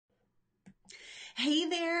Hey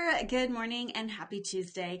there, good morning and happy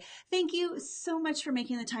Tuesday. Thank you so much for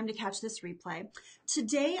making the time to catch this replay.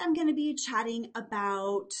 Today I'm going to be chatting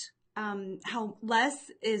about how less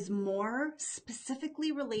is more,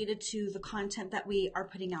 specifically related to the content that we are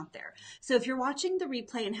putting out there. So if you're watching the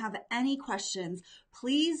replay and have any questions,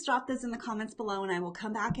 please drop those in the comments below and I will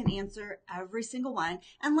come back and answer every single one.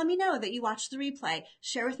 And let me know that you watched the replay.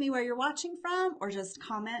 Share with me where you're watching from or just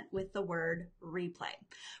comment with the word replay.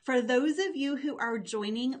 For those of you who are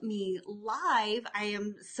joining me live, I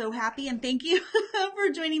am so happy and thank you for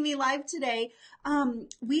joining me live today.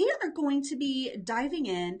 We are going to be diving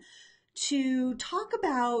in to talk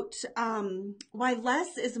about why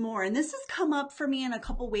less is more. And this has come up for me in a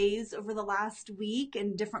couple ways over the last week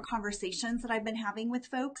in different conversations that I've been having with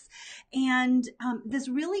folks. And this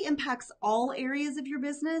really impacts all areas of your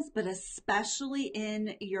business, but especially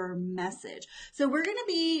in your message. So we're going to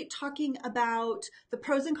be talking about the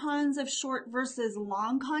pros and cons of short versus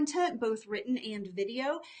long content, both written and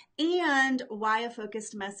video, and why a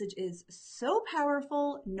focused message is so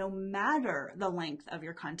powerful no matter the length of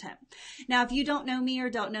your content. Now, if you don't know me or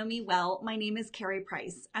don't know me well, my name is Carrie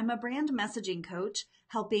Price. I'm a brand messaging coach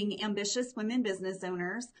helping ambitious women business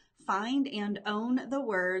owners find and own the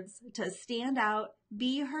words to stand out,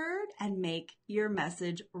 be heard, and make your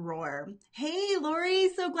message roar. Hey, Lori,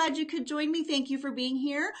 so glad you could join me. Thank you for being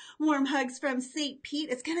here. Warm hugs from St. Pete.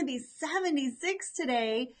 It's going to be 76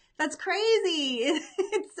 today. That's crazy.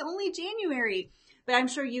 It's only January, but I'm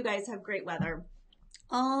sure you guys have great weather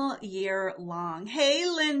all year long. Hey,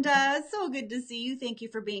 Linda, so good to see you. Thank you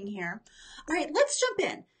for being here. All right, let's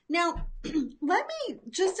jump in. Now, let me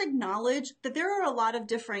just acknowledge that there are a lot of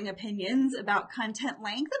differing opinions about content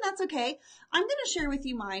length, and that's okay. I'm going to share with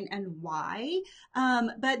you mine and why.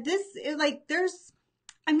 But this,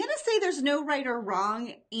 I'm going to say there's no right or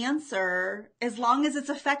wrong answer as long as it's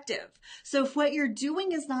effective. So if what you're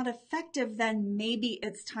doing is not effective, then maybe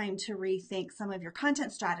it's time to rethink some of your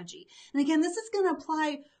content strategy. And again, this is going to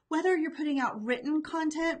apply whether you're putting out written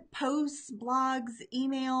content, posts, blogs,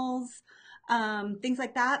 emails, things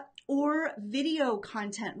like that, or video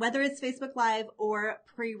content, whether it's Facebook Live or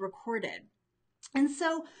pre-recorded. And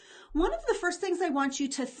so one of the first things I want you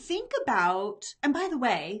to think about, and by the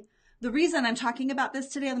way, the reason I'm talking about this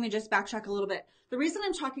today, let me just backtrack a little bit. The reason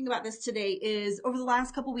I'm talking about this today is over the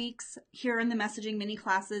last couple weeks here in the messaging mini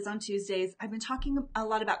classes on Tuesdays, I've been talking a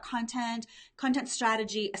lot about content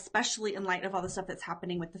strategy, especially in light of all the stuff that's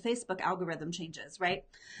happening with the Facebook algorithm changes, right?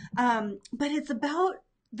 But it's about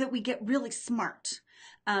that we get really smart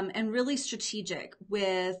and really strategic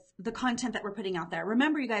with the content that we're putting out there.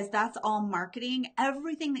 Remember, you guys, that's all marketing.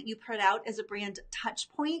 Everything that you put out is a brand touch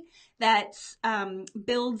point that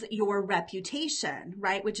builds your reputation,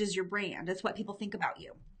 right? Which is your brand. It's what people think about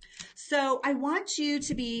you. So I want you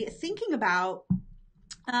to be thinking about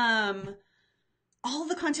all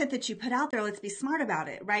the content that you put out there. Let's be smart about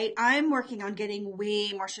it, right? I'm working on getting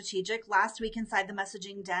way more strategic. Last week inside the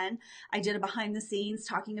messaging den, I did a behind the scenes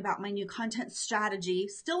talking about my new content strategy,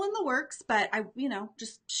 still in the works, but I,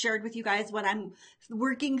 just shared with you guys what I'm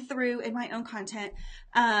working through in my own content.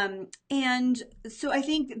 And so I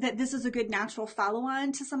think that this is a good natural follow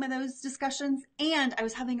on to some of those discussions. And I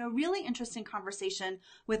was having a really interesting conversation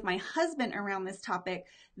with my husband around this topic,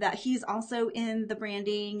 that he's also in the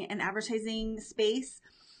branding and advertising space.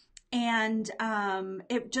 And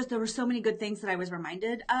there were so many good things that I was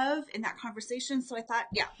reminded of in that conversation. So I thought,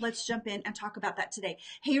 yeah, let's jump in and talk about that today.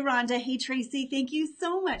 Hey, Rhonda. Hey, Tracy. Thank you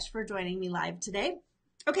so much for joining me live today.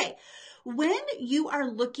 Okay. When you are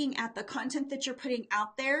looking at the content that you're putting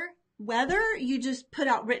out there, whether you just put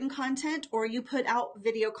out written content or you put out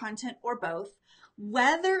video content or both,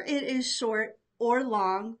 whether it is short or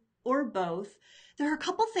long or both, there are a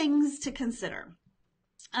couple things to consider.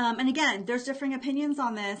 And again, there's differing opinions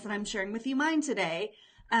on this, and I'm sharing with you mine today.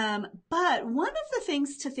 But one of the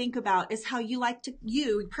things to think about is how you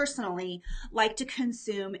personally like to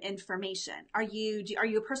consume information. Are you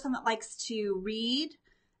a person that likes to read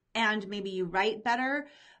and maybe you write better?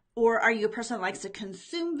 Or are you a person that likes to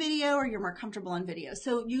consume video, or you're more comfortable on video?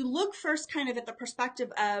 So you look first kind of at the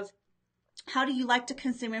perspective of how do you like to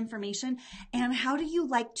consume information and how do you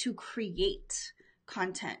like to create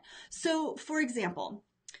content? So for example,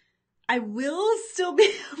 I will still be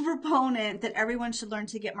a proponent that everyone should learn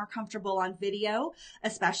to get more comfortable on video,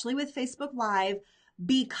 especially with Facebook Live,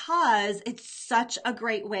 because it's such a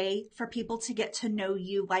great way for people to get to know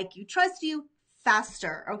you, like you, trust you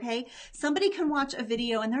faster. Okay. Somebody can watch a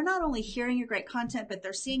video and they're not only hearing your great content, but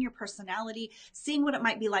they're seeing your personality, seeing what it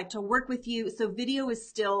might be like to work with you. So video is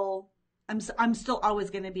still, I'm still always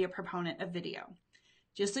going to be a proponent of video.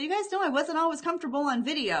 Just so you guys know, I wasn't always comfortable on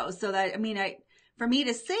video. So that, For me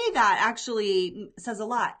to say that actually says a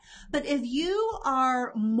lot. But if you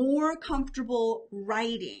are more comfortable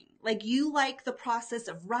writing, like you like the process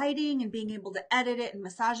of writing and being able to edit it and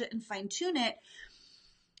massage it and fine tune it,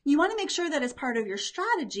 you want to make sure that as part of your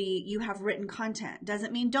strategy, you have written content.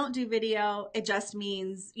 Doesn't mean don't do video. It just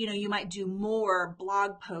means, you might do more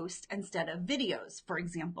blog posts instead of videos, for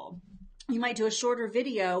example. You might do a shorter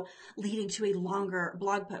video leading to a longer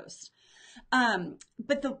blog post.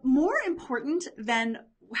 But the more important than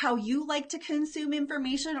how you like to consume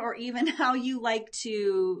information or even how you like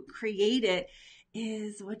to create it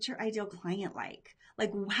is what's your ideal client like?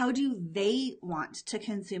 Like, how do they want to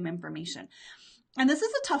consume information? And this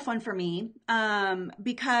is a tough one for me,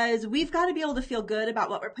 because we've got to be able to feel good about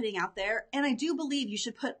what we're putting out there. And I do believe you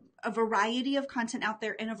should put a variety of content out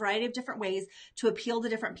there in a variety of different ways to appeal to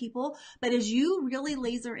different people. But as you really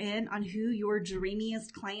laser in on who your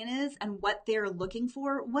dreamiest client is and what they're looking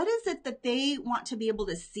for, what is it that they want to be able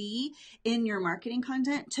to see in your marketing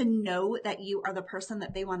content to know that you are the person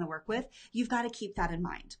that they want to work with? You've got to keep that in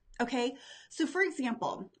mind. Okay. So for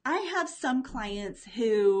example, I have some clients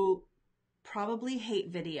who probably hate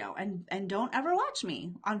video and don't ever watch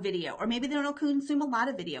me on video, or maybe they don't consume a lot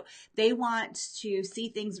of video. They want to see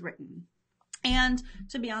things written. And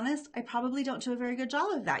to be honest, I probably don't do a very good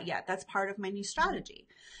job of that yet. That's part of my new strategy.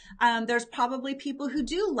 There's probably people who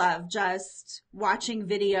do love just watching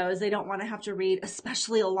videos. They don't want to have to read,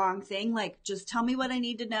 especially a long thing. Like, just tell me what I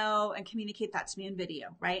need to know and communicate that to me in video,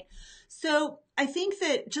 right? So I think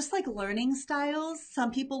that just like learning styles, some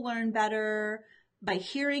people learn better by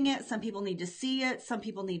hearing it. Some people need to see it. Some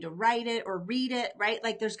people need to write it or read it, right?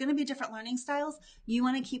 Like, there's going to be different learning styles. You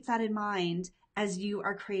want to keep that in mind as you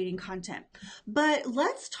are creating content. But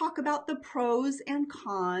let's talk about the pros and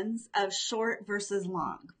cons of short versus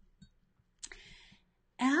long.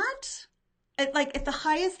 At the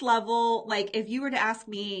highest level, like if you were to ask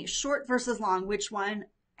me short versus long, which one?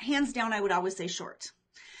 Hands down, I would always say short.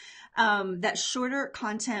 That shorter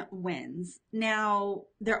content wins. Now,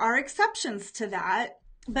 there are exceptions to that,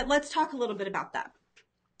 but let's talk a little bit about that.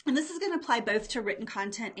 And this is going to apply both to written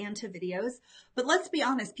content and to videos, but let's be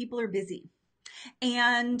honest, people are busy.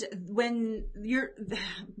 And when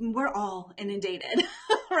we're all inundated,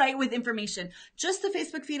 right, with information, just the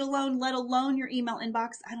Facebook feed alone, let alone your email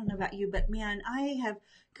inbox. I don't know about you, but man, I have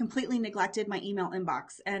completely neglected my email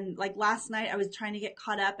inbox. And like last night, I was trying to get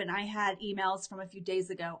caught up and I had emails from a few days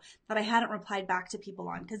ago that I hadn't replied back to people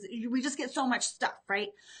on because we just get so much stuff, right?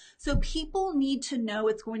 So people need to know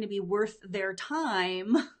it's going to be worth their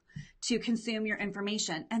time to consume your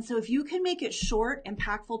information. And so if you can make it short,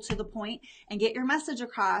 impactful, to the point, and get your message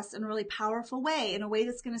across in a really powerful way, in a way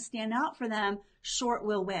that's going to stand out for them, short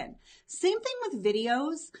will win. Same thing with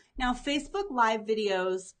videos. Now, Facebook Live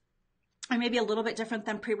videos are maybe a little bit different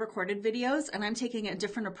than pre-recorded videos, and I'm taking a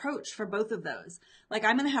different approach for both of those. Like,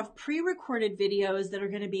 I'm going to have pre-recorded videos that are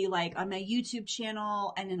going to be like on my YouTube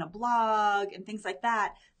channel and in a blog and things like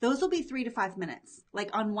that. Those will be 3 to 5 minutes,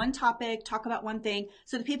 like on one topic, talk about one thing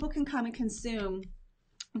so that people can come and consume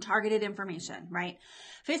targeted information, right?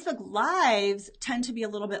 Facebook Lives tend to be a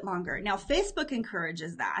little bit longer. Now, Facebook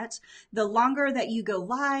encourages that. The longer that you go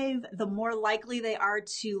live, the more likely they are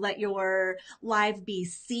to let your live be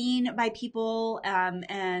seen by people,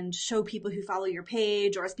 and show people who follow your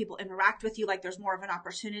page, or as people interact with you, like there's more of an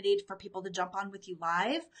opportunity for people to jump on with you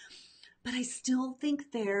live. But I still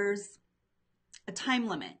think there's a time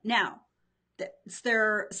limit. Now,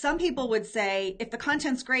 some people would say, if the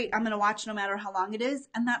content's great, I'm going to watch no matter how long it is.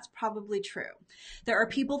 And that's probably true. There are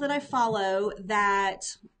people that I follow that,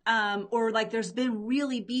 or like there's been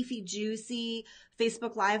really beefy, juicy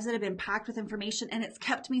Facebook Lives that have been packed with information and it's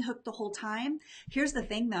kept me hooked the whole time. Here's the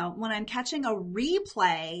thing though, when I'm catching a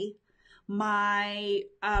replay, my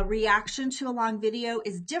reaction to a long video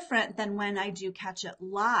is different than when I do catch it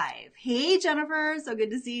live. Hey, Jennifer, so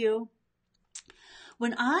good to see you.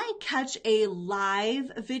 When I catch a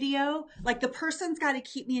live video, like the person's got to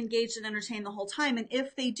keep me engaged and entertained the whole time. And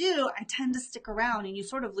if they do, I tend to stick around and you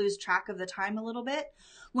sort of lose track of the time a little bit.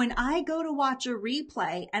 When I go to watch a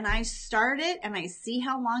replay and I start it and I see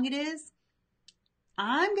how long it is,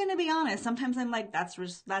 I'm going to be honest. Sometimes I'm like,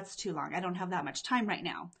 that's too long. I don't have that much time right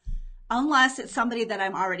now. Unless it's somebody that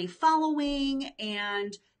I'm already following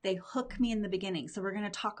and they hook me in the beginning. So we're going to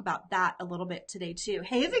talk about that a little bit today too.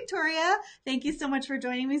 Hey, Victoria, thank you so much for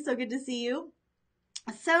joining me. So good to see you.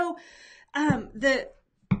 So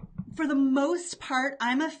for the most part,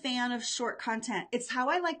 I'm a fan of short content. It's how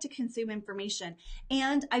I like to consume information.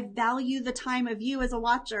 And I value the time of you as a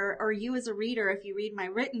watcher or you as a reader if you read my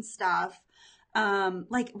written stuff.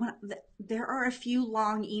 There are a few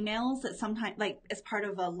long emails that sometimes, like as part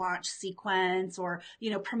of a launch sequence or,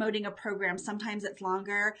 promoting a program, sometimes it's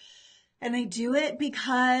longer. And they do it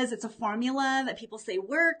because it's a formula that people say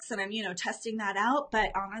works, and I'm, testing that out.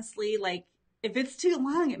 But honestly, like if it's too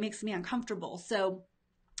long, it makes me uncomfortable. So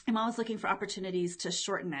I'm always looking for opportunities to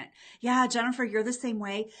shorten it. Yeah, Jennifer, you're the same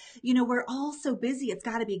way. We're all so busy. It's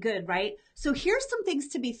got to be good, right? So here's some things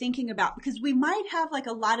to be thinking about, because we might have like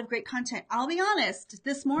a lot of great content. I'll be honest,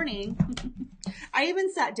 this morning, I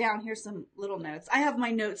even sat down. Here's some little notes. I have my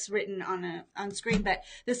notes written on screen, but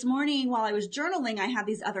this morning while I was journaling, I had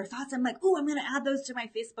these other thoughts. I'm like, oh, I'm going to add those to my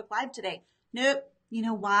Facebook Live today. Nope. You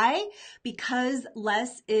know why? Because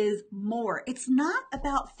less is more. It's not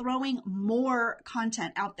about throwing more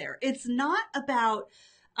content out there. It's not about,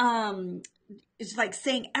 it's like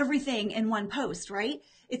saying everything in one post, right?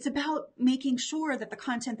 It's about making sure that the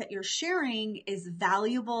content that you're sharing is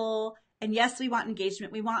valuable. And yes, we want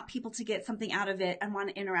engagement. We want people to get something out of it and want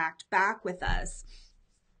to interact back with us.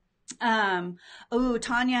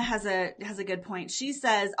 Tanya has a good point. She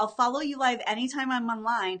says, I'll follow you live anytime I'm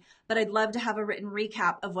online, but I'd love to have a written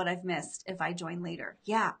recap of what I've missed if I join later.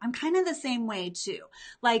 Yeah, I'm kind of the same way too.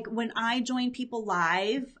 Like when I join people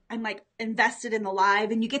live, I'm like invested in the live,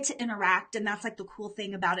 and you get to interact, and that's like the cool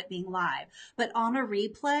thing about it being live. But on a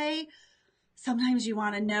replay, sometimes you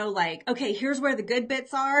want to know, like, okay, here's where the good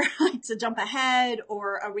bits are to jump ahead,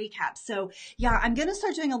 or a recap. So yeah, I'm going to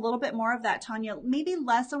start doing a little bit more of that, Tanya, maybe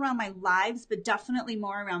less around my lives, but definitely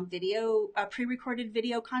more around video, pre-recorded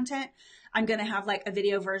video content. I'm going to have like a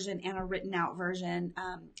video version and a written out version.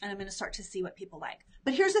 And I'm going to start to see what people like.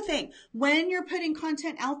 But here's the thing, when you're putting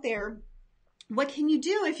content out there, what can you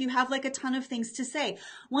do if you have like a ton of things to say?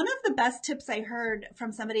 One of the best tips I heard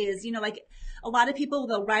from somebody is, like a lot of people,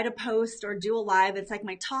 they'll write a post or do a live. It's like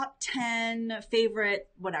my top 10 favorite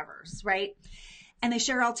whatevers, right? And they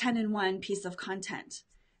share all 10 in one piece of content.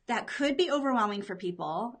 That could be overwhelming for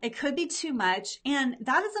people. It could be too much. And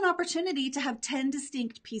that is an opportunity to have 10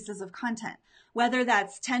 distinct pieces of content, whether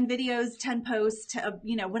that's 10 videos, 10 posts,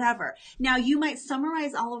 whatever. Now you might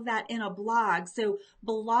summarize all of that in a blog. So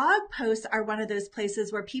blog posts are one of those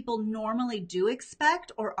places where people normally do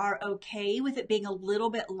expect or are okay with it being a little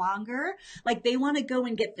bit longer. Like they want to go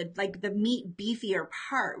and get the meat beefier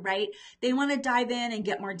part, right? They want to dive in and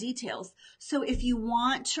get more details. So if you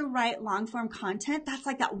want to write long form content, that's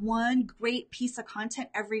like that one great piece of content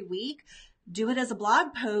every week. Do it as a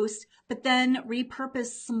blog post, but then repurpose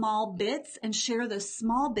small bits and share those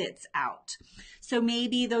small bits out. So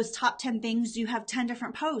maybe those top 10 things, you have 10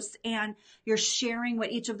 different posts and you're sharing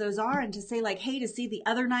what each of those are, and to say like, hey, to see the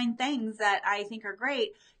other 9 things that I think are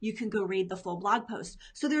great, you can go read the full blog post.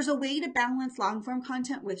 So there's a way to balance long form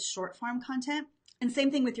content with short form content. And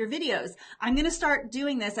same thing with your videos. I'm going to start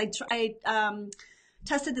doing this. I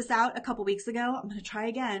tested this out a couple weeks ago. I'm going to try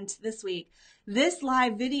again this week. This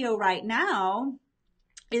live video right now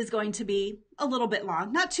is going to be a little bit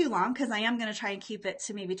long, not too long, because I am going to try and keep it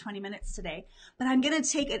to maybe 20 minutes today, but I'm going to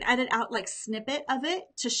take and edit out like snippet of it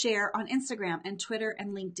to share on Instagram and Twitter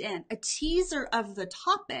and LinkedIn, a teaser of the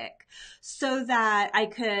topic so that I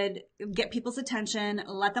could get people's attention,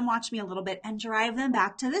 let them watch me a little bit and drive them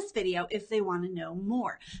back to this video if they want to know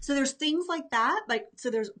more. So there's things like that,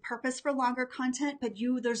 so there's purpose for longer content, but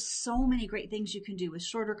there's so many great things you can do with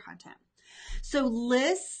shorter content. So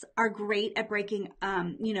lists are great at breaking,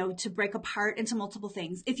 to break apart into multiple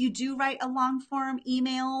things. If you do write a long form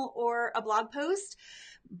email or a blog post,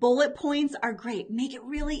 bullet points are great. Make it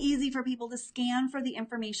really easy for people to scan for the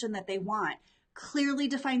information that they want. Clearly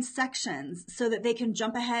define sections so that they can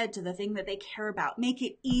jump ahead to the thing that they care about. Make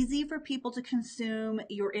it easy for people to consume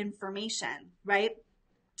your information, right?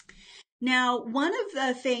 Now, one of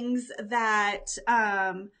the things that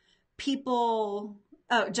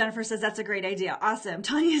Oh, Jennifer says that's a great idea. Awesome.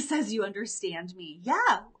 Tanya says you understand me.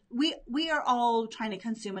 Yeah, we are all trying to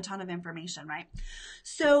consume a ton of information, right?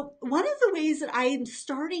 So one of the ways that I am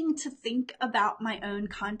starting to think about my own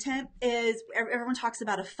content is everyone talks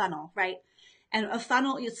about a funnel, right? And a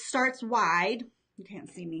funnel, it starts wide. You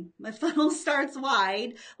can't see me. My funnel starts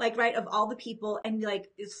wide, like, right, of all the people, and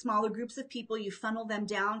like smaller groups of people, you funnel them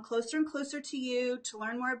down closer and closer to you to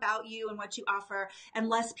learn more about you and what you offer, and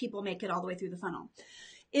less people make it all the way through the funnel.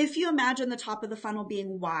 If you imagine the top of the funnel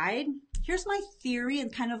being wide, here's my theory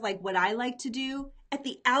and kind of like what I like to do. At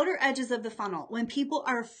the outer edges of the funnel, when people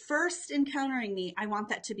are first encountering me, I want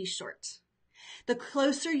that to be short. The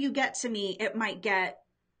closer you get to me, it might get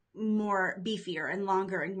more beefier and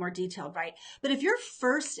longer and more detailed, right? But if you're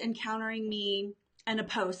first encountering me in a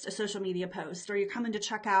post, a social media post, or you're coming to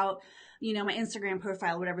check out my Instagram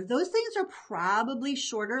profile, whatever. Those things are probably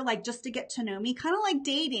shorter, like just to get to know me, kind of like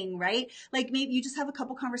dating, right? Like maybe you just have a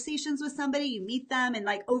couple conversations with somebody, you meet them, and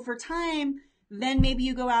like over time, then maybe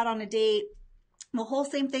you go out on a date. The whole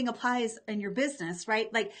same thing applies in your business,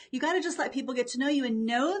 right? Like you got to just let people get to know you and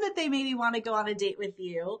know that they maybe want to go on a date with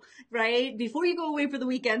you, right? Before you go away for the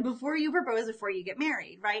weekend, before you propose, before you get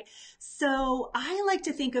married, right? So I like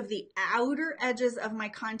to think of the outer edges of my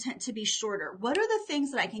content to be shorter. What are the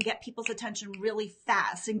things that I can get people's attention really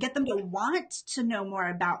fast and get them to want to know more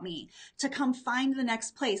about me, to come find the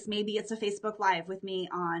next place? Maybe it's a Facebook Live with me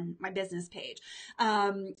on my business page.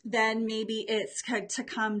 Then maybe it's to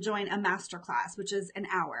come join a masterclass, which is an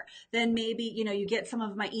hour. Then maybe, you get some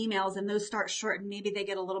of my emails and those start short and maybe they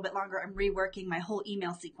get a little bit longer. I'm reworking my whole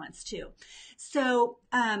email sequence too. So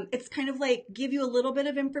it's kind of like give you a little bit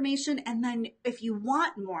of information. And then if you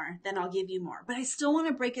want more, then I'll give you more. But I still want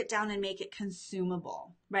to break it down and make it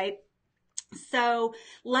consumable, right? So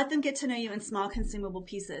let them get to know you in small consumable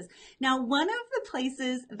pieces. Now, one of the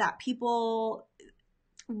places that people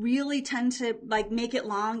really tend to like make it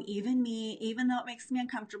long, even me, even though it makes me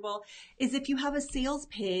uncomfortable, is if you have a sales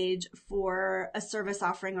page for a service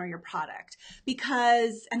offering or your product.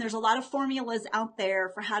 And there's a lot of formulas out there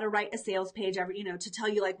for how to write a sales page, to tell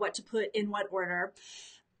you like what to put in what order.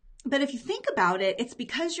 But if you think about it, it's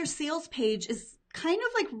because your sales page is kind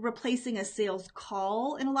of like replacing a sales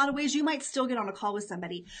call in a lot of ways. You might still get on a call with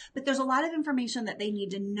somebody, but there's a lot of information that they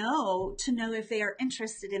need to know if they are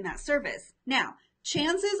interested in that service. Now,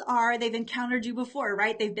 chances are they've encountered you before,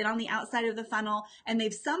 right? They've been on the outside of the funnel and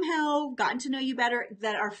they've somehow gotten to know you better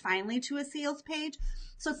that are finally to a sales page.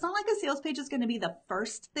 So it's not like a sales page is going to be the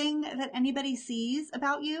first thing that anybody sees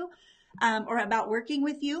about you or about working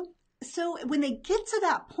with you. So when they get to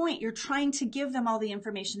that point, you're trying to give them all the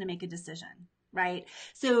information to make a decision. Right?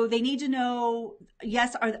 So they need to know,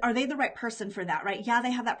 yes, are they the right person for that, right? Yeah,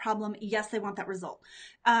 they have that problem. Yes, they want that result.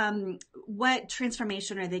 What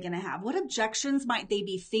transformation are they going to have? What objections might they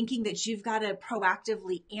be thinking that you've got to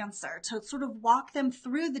proactively answer to sort of walk them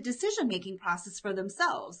through the decision-making process for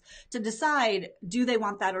themselves to decide, do they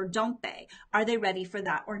want that or don't they? Are they ready for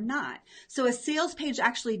that or not? So a sales page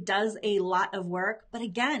actually does a lot of work, but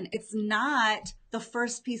again, it's not the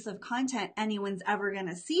first piece of content anyone's ever going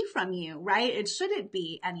to see from you, right? It shouldn't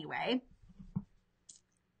be anyway.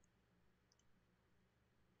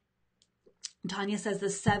 Tanya says the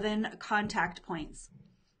 7 contact points.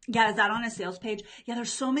 Yeah, is that on a sales page? Yeah,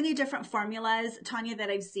 there's so many different formulas, Tanya, that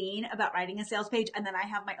I've seen about writing a sales page. And then I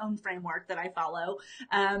have my own framework that I follow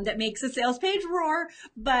that makes a sales page roar.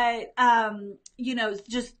 But,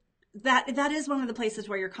 just that is one of the places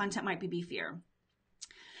where your content might be beefier.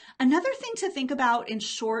 Another thing to think about in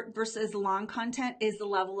short versus long content is the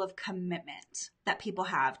level of commitment that people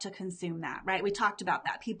have to consume that, right? We talked about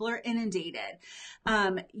that. People are inundated.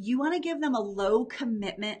 You want to give them a low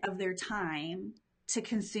commitment of their time to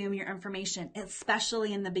consume your information,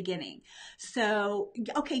 especially in the beginning. So,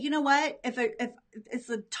 okay, you know what? If it's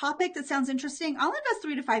a topic that sounds interesting, I'll invest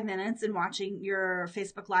 3 to 5 minutes in watching your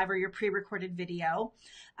Facebook Live or your pre-recorded video.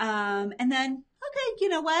 And then, okay, you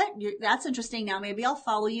know what? That's interesting. Now maybe I'll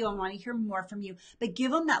follow you. I want to hear more from you, but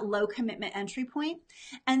give them that low commitment entry point.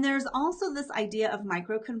 And there's also this idea of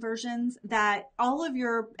micro conversions that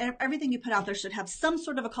everything you put out there should have some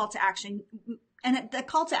sort of a call to action. And the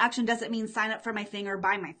call to action doesn't mean sign up for my thing or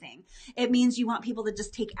buy my thing. It means you want people to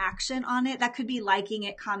just take action on it. That could be liking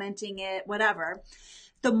it, commenting it, whatever.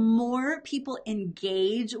 The more people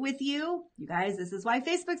engage with you guys, this is why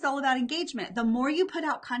Facebook's all about engagement. The more you put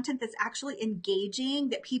out content that's actually engaging,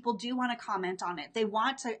 that people do want to comment on it. They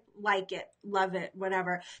want to like it, love it,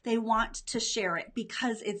 whatever. They want to share it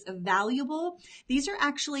because it's valuable. These are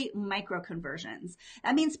actually micro conversions.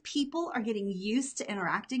 That means people are getting used to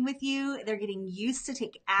interacting with you. They're getting used to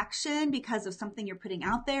take action because of something you're putting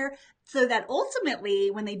out there. So that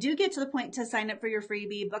ultimately, when they do get to the point to sign up for your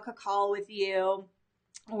freebie, book a call with you,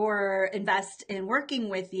 or invest in working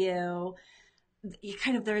with you,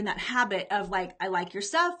 they're in that habit of like, I like your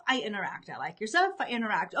stuff, I interact. I like your stuff, I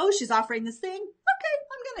interact. Oh, she's offering this thing. Okay,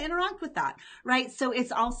 I'm going to interact with that, right? So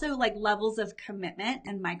it's also like levels of commitment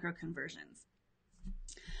and micro conversions.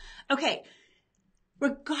 Okay.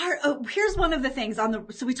 Here's one of the things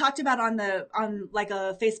so we talked about on like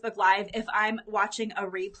a Facebook Live, if I'm watching a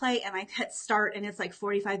replay and I hit start and it's like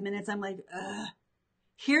 45 minutes, I'm like, ugh.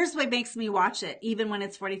 Here's what makes me watch it, even when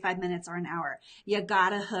it's 45 minutes or an hour. You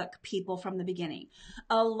gotta hook people from the beginning.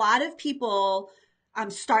 A lot of people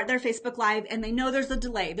start their Facebook Live and they know there's a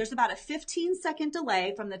delay. There's about a 15-second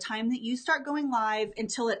delay from the time that you start going live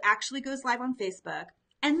until it actually goes live on Facebook.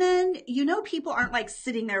 And then, people aren't like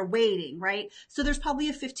sitting there waiting, right? So there's probably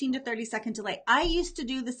a 15 to 30-second delay. I used to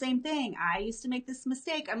do the same thing. I used to make this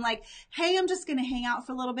mistake. I'm like, hey, I'm just going to hang out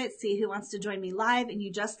for a little bit, see who wants to join me live. And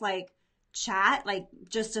you just like chat, like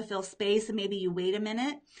just to fill space, and maybe you wait a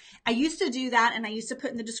minute. I used to do that, and I used to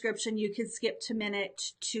put in the description, you could skip to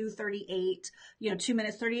minute 2:38, 2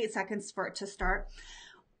 minutes, 38 seconds for it to start.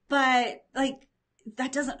 But like,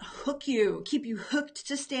 that doesn't keep you hooked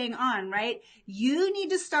to staying on, right? You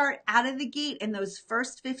need to start out of the gate in those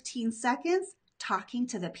first 15 seconds talking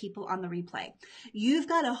to the people on the replay. You've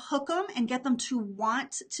got to hook them and get them to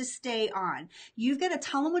want to stay on. You've got to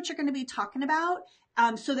tell them what you're going to be talking about,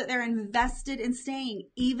 so that they're invested in staying,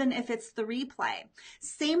 even if it's the replay.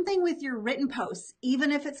 Same thing with your written posts,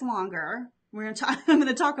 even if it's longer. I'm going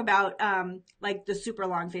to talk about like the super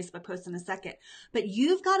long Facebook post in a second, but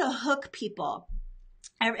you've got to hook people.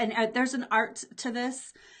 And there's an art to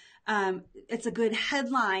this. It's a good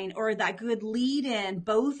headline or that good lead in,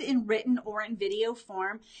 both in written or in video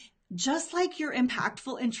form. Just like your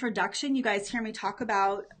impactful introduction, you guys hear me talk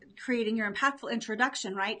about creating your impactful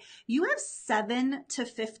introduction, right? You have 7 to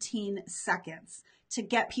 15 seconds to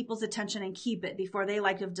get people's attention and keep it before they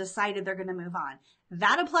have decided they're going to move on.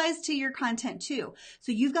 That applies to your content too.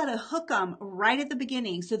 So you've got to hook them right at the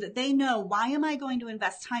beginning so that they know, why am I going to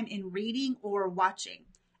invest time in reading or watching?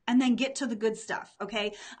 And then get to the good stuff.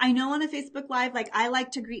 Okay. I know on a Facebook Live, I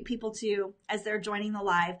like to greet people too as they're joining the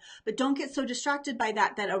live, but don't get so distracted by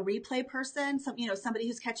that a replay person, somebody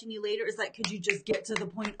who's catching you later is like, could you just get to the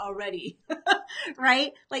point already?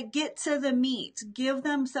 Right? Like, get to the meat, give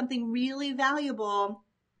them something really valuable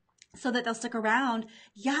so that they'll stick around.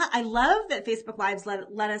 Yeah, I love that Facebook Lives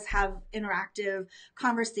let us have interactive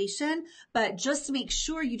conversation, but just make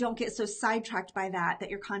sure you don't get so sidetracked by that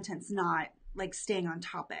your content's not staying on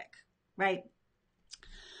topic, right?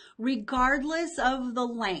 Regardless of the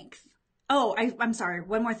length. Oh, I'm sorry.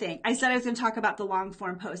 One more thing. I said I was going to talk about the long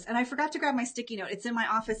form post, and I forgot to grab my sticky note. It's in my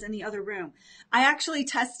office in the other room. I actually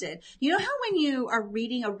tested. You know how when you are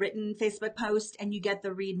reading a written Facebook post and you get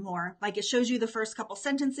the read more, it shows you the first couple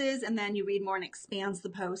sentences and then you read more and expands the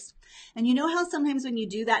post. And you know how sometimes when you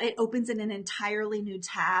do that, it opens in an entirely new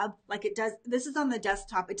tab, like it does. This is on the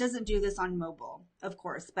desktop. It doesn't do this on mobile, of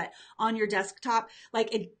course, but on your desktop,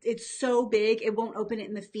 it's so big, it won't open it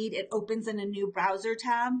in the feed. It opens in a new browser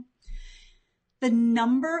tab. The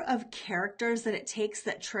number of characters that it takes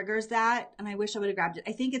that triggers that, and I wish I would have grabbed it.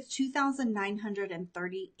 I think it's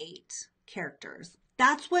 2,938 characters.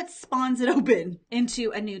 That's what spawns it open into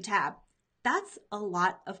a new tab. That's a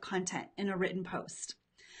lot of content in a written post.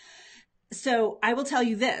 So I will tell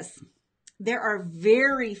you this, there are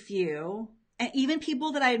very few, and even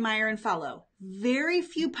people that I admire and follow, very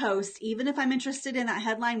few posts, even if I'm interested in that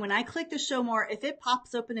headline, when I click the show more, if it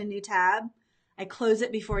pops open a new tab, I close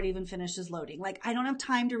it before it even finishes loading. I don't have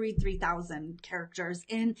time to read 3,000 characters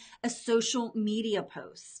in a social media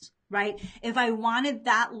post, right? If I wanted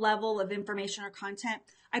that level of information or content,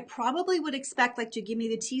 I probably would expect to give me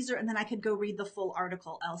the teaser and then I could go read the full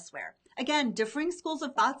article elsewhere. Again, differing schools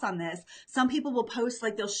of thoughts on this. Some people will post,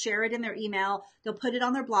 they'll share it in their email. They'll put it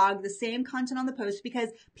on their blog, the same content on the post, because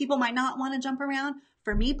people might not want to jump around.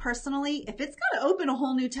 For me personally, if it's got to open a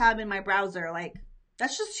whole new tab in my browser,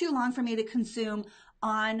 that's just too long for me to consume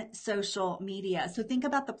on social media. So think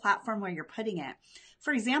about the platform where you're putting it.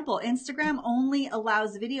 For example, Instagram only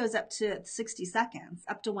allows videos up to 60 seconds,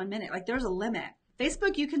 up to 1 minute. There's a limit.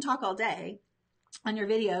 Facebook, you can talk all day on your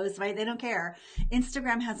videos, right? They don't care.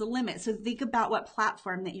 Instagram has a limit. So think about what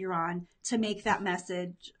platform that you're on to make that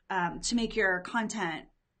message, to make your content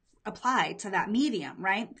apply to that medium,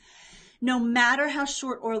 right? No matter how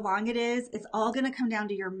short or long it is, it's all going to come down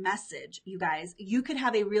to your message, you guys. You could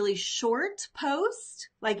have a really short post.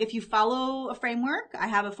 If you follow a framework, I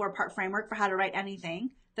have a 4-part framework for how to write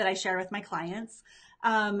anything that I share with my clients.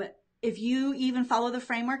 If you even follow the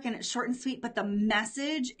framework and it's short and sweet, but the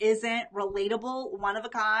message isn't relatable, one of a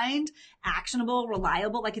kind, actionable,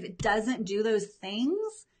 reliable, if it doesn't do those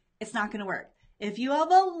things, it's not going to work. If you have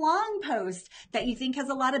a long post that you think has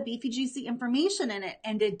a lot of beefy, juicy information in it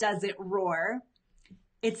and it doesn't roar,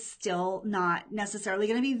 it's still not necessarily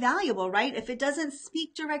going to be valuable, right? If it doesn't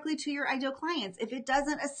speak directly to your ideal clients, if it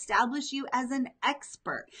doesn't establish you as an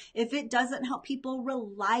expert, if it doesn't help people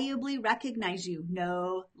reliably recognize you,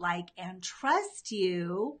 know, like, and trust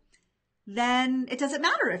you, then it doesn't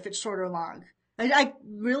matter if it's short or long.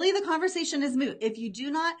 Really, the conversation is moot. If you do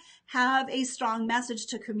not have a strong message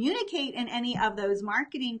to communicate in any of those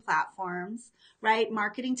marketing platforms, right?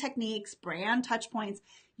 Marketing techniques, brand touch points,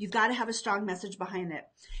 you've got to have a strong message behind it,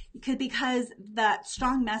 because that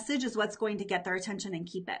strong message is what's going to get their attention and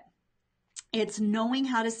keep it. It's knowing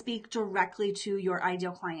how to speak directly to your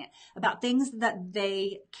ideal client about things that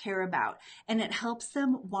they care about. And it helps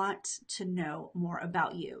them want to know more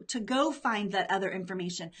about you, to go find that other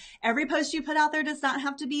information. Every post you put out there does not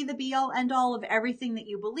have to be the be all end all of everything that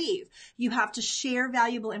you believe. You have to share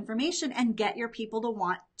valuable information and get your people to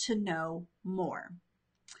want to know more.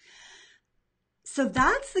 So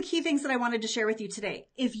that's the key things that I wanted to share with you today.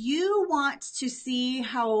 If you want to see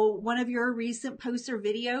how one of your recent posts or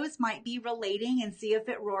videos might be relating and see if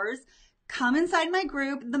it roars, come inside my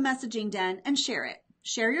group, The Messaging Den, and share it.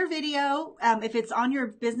 Share your video. If it's on your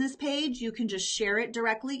business page, you can just share it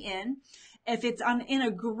directly in. If it's in a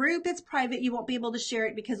group, it's private. You won't be able to share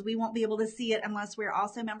it because we won't be able to see it unless we're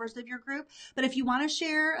also members of your group. But if you want to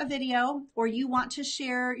share a video, or you want to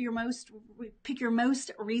share pick your most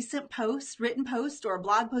recent post, written post or a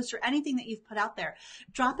blog post or anything that you've put out there,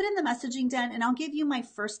 drop it in the Messaging Den and I'll give you my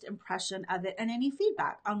first impression of it and any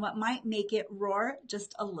feedback on what might make it roar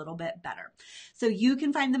just a little bit better. So you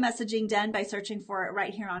can find the Messaging Den by searching for it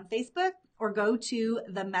right here on Facebook, or go to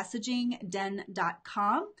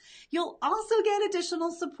themessagingden.com. You'll also get additional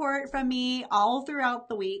support from me all throughout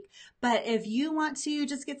the week. But if you want to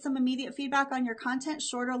just get some immediate feedback on your content,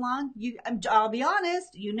 short or long, I'll be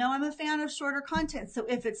honest, I'm a fan of shorter content. So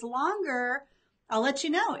if it's longer, I'll let you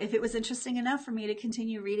know if it was interesting enough for me to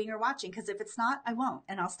continue reading or watching, because if it's not, I won't,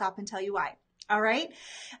 and I'll stop and tell you why. All right.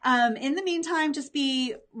 In the meantime, just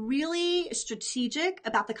be really strategic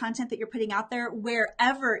about the content that you're putting out there,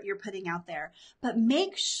 wherever you're putting out there. But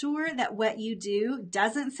make sure that what you do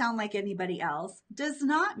doesn't sound like anybody else, does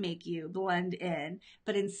not make you blend in,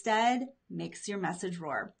 but instead makes your message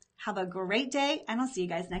roar. Have a great day, and I'll see you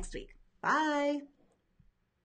guys next week. Bye.